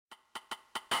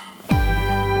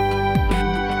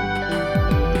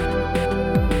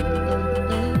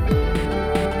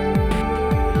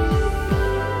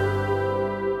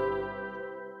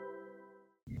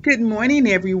Good morning,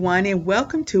 everyone, and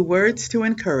welcome to Words to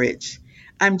Encourage.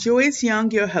 I'm Joyce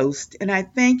Young, your host, and I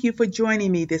thank you for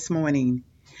joining me this morning.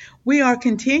 We are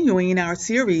continuing our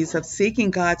series of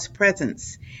Seeking God's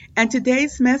Presence, and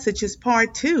today's message is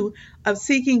part 2 of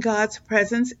Seeking God's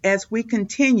Presence as we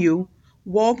continue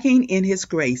walking in His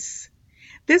grace.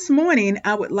 This morning,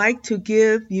 I would like to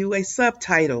give you a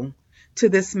subtitle to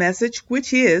this message,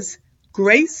 which is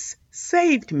Grace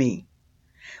Saved Me.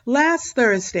 Last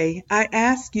Thursday, I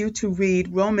asked you to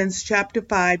read Romans chapter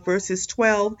 5, verses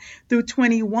 12 through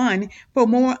 21 for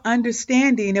more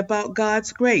understanding about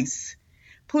God's grace.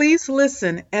 Please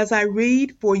listen as I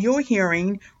read for your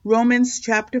hearing Romans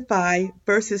chapter 5,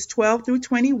 verses 12 through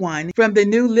 21 from the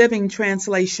New Living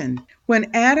Translation.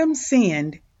 When Adam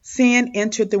sinned, sin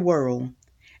entered the world.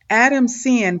 Adam's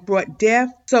sin brought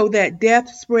death so that death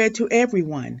spread to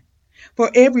everyone.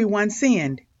 For everyone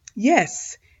sinned.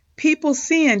 Yes, people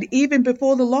sinned even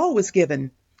before the law was given.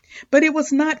 But it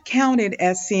was not counted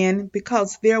as sin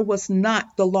because there was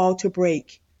not the law to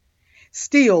break.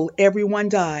 Still, everyone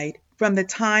died, from the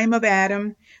time of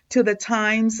Adam to the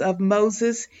times of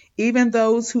Moses, even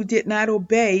those who did not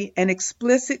obey an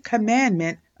explicit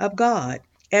commandment of God,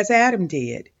 as Adam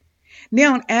did.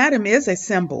 Now, Adam is a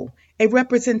symbol, a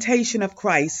representation of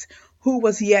Christ, who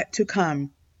was yet to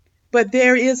come. But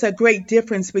there is a great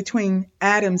difference between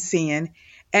Adam's sin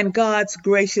and God's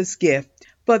gracious gift.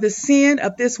 For the sin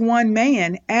of this one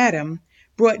man, Adam,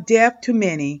 brought death to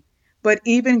many, but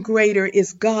even greater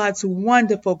is God's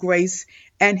wonderful grace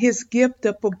and his gift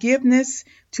of forgiveness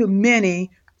to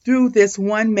many through this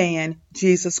one man,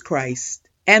 Jesus Christ.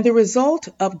 And the result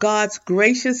of God's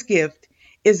gracious gift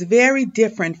is very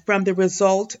different from the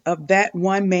result of that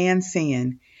one man's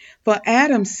sin. For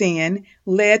Adam's sin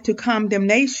led to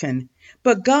condemnation,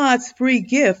 but God's free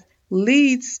gift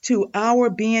leads to our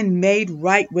being made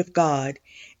right with God,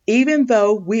 even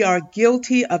though we are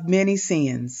guilty of many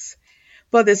sins.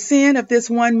 For the sin of this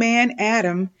one man,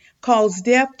 Adam, caused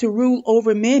death to rule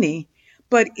over many,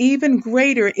 but even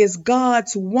greater is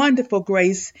God's wonderful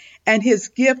grace and his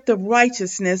gift of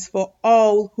righteousness for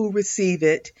all who receive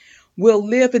it will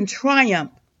live in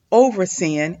triumph over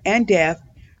sin and death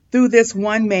through this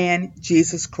one man,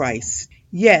 Jesus Christ.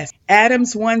 Yes,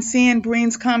 Adam's one sin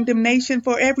brings condemnation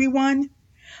for everyone,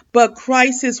 but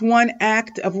Christ's one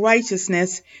act of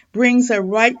righteousness brings a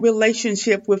right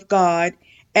relationship with God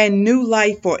and new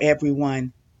life for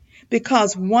everyone.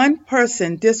 Because one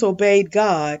person disobeyed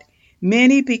God,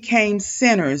 many became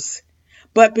sinners,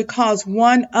 but because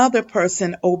one other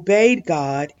person obeyed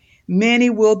God, many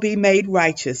will be made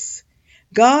righteous.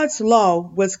 God's law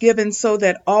was given so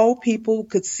that all people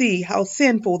could see how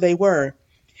sinful they were.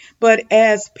 But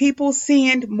as people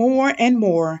sinned more and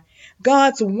more,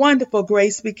 God's wonderful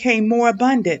grace became more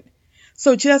abundant.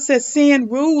 So just as sin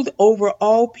ruled over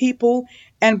all people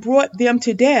and brought them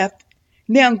to death,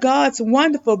 now God's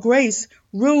wonderful grace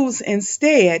rules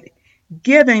instead,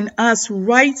 giving us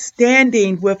right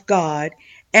standing with God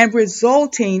and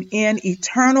resulting in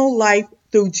eternal life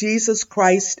through Jesus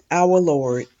Christ our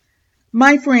Lord.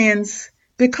 My friends,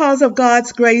 because of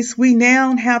God's grace, we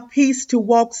now have peace to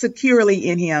walk securely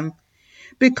in Him.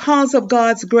 Because of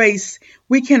God's grace,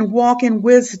 we can walk in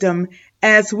wisdom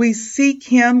as we seek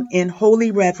Him in holy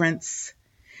reverence.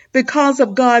 Because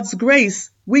of God's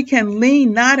grace, we can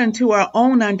lean not unto our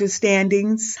own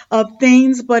understandings of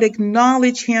things, but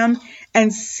acknowledge Him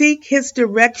and seek His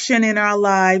direction in our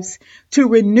lives to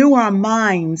renew our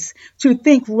minds, to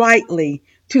think rightly,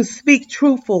 to speak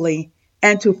truthfully,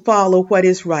 and to follow what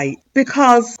is right.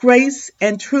 Because grace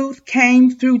and truth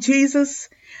came through Jesus,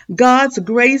 God's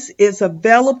grace is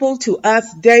available to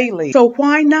us daily. So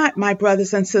why not, my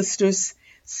brothers and sisters,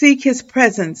 seek His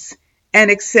presence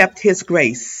and accept His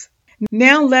grace?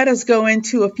 Now let us go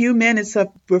into a few minutes of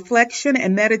reflection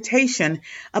and meditation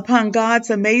upon God's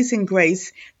amazing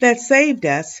grace that saved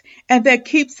us and that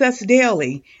keeps us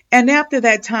daily. And after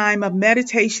that time of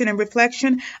meditation and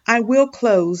reflection, I will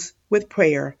close with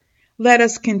prayer. Let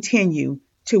us continue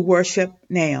to worship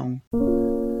now.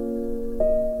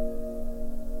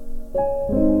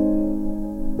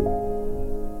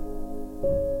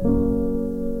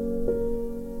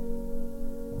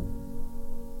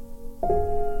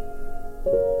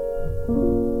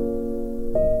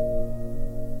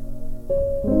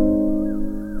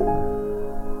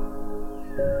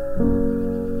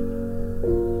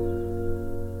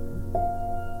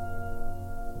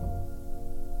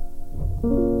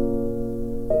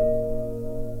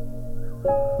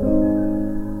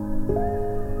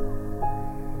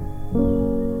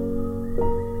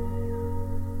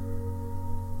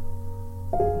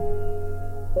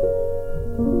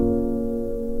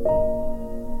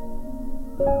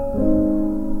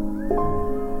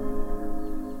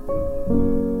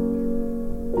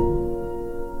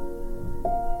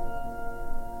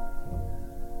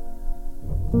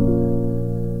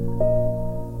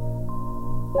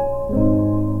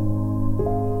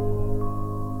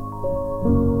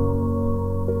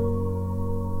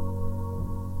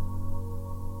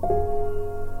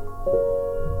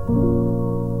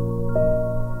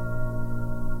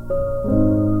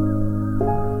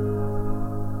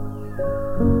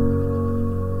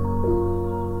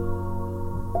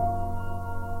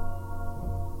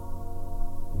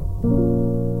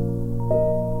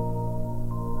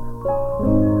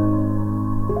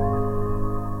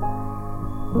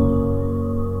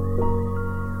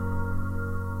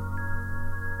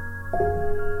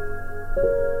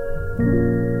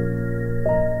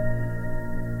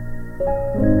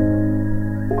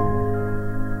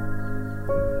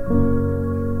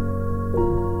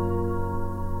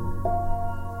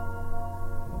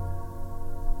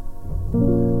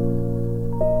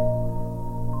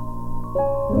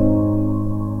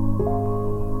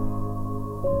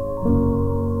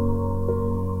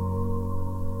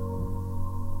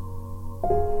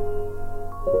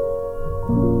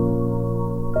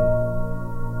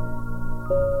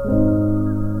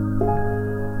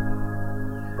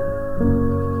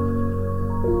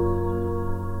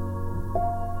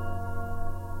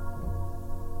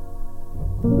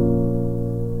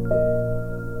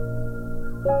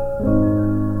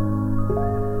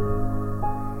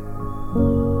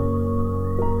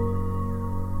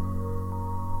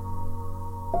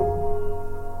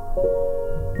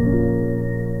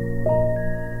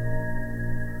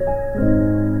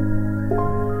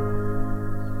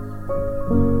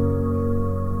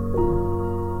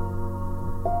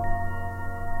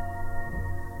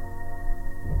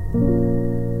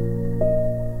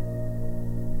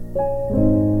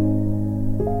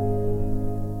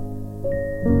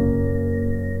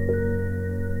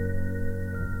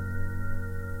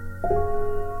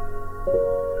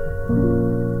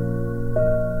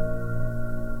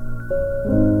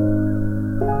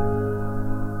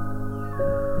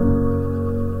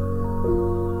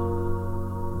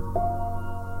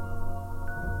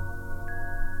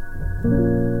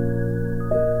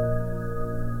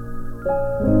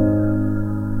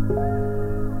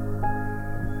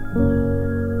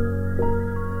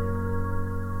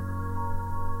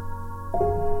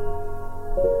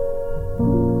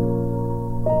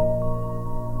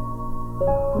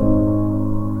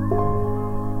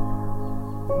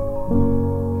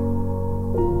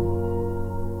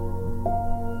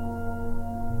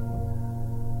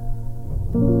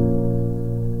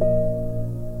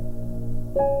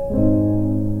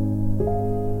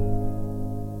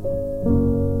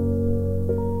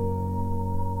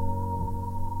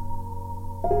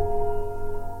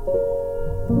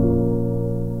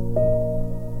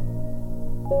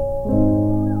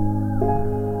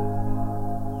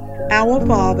 Our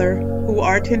Father, who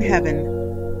art in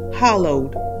heaven,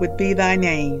 hallowed would be thy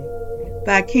name.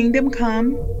 Thy kingdom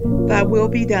come, thy will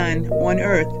be done on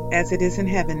earth as it is in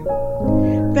heaven.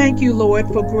 Thank you, Lord,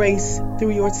 for grace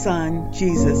through your Son,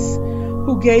 Jesus,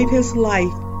 who gave his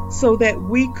life so that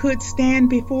we could stand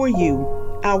before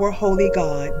you, our holy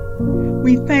God.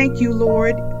 We thank you,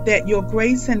 Lord, that your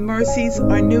grace and mercies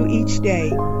are new each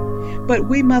day, but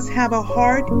we must have a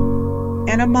heart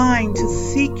and a mind to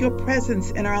seek your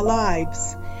presence in our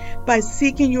lives by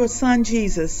seeking your Son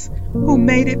Jesus, who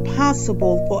made it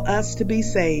possible for us to be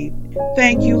saved.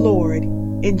 Thank you, Lord.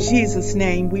 In Jesus'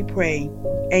 name we pray.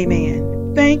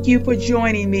 Amen. Thank you for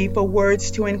joining me for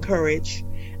Words to Encourage.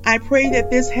 I pray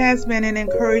that this has been an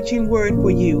encouraging word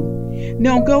for you.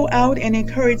 Now go out and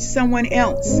encourage someone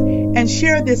else and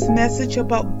share this message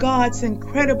about God's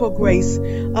incredible grace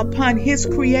upon his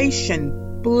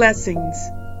creation. Blessings,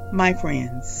 my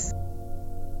friends.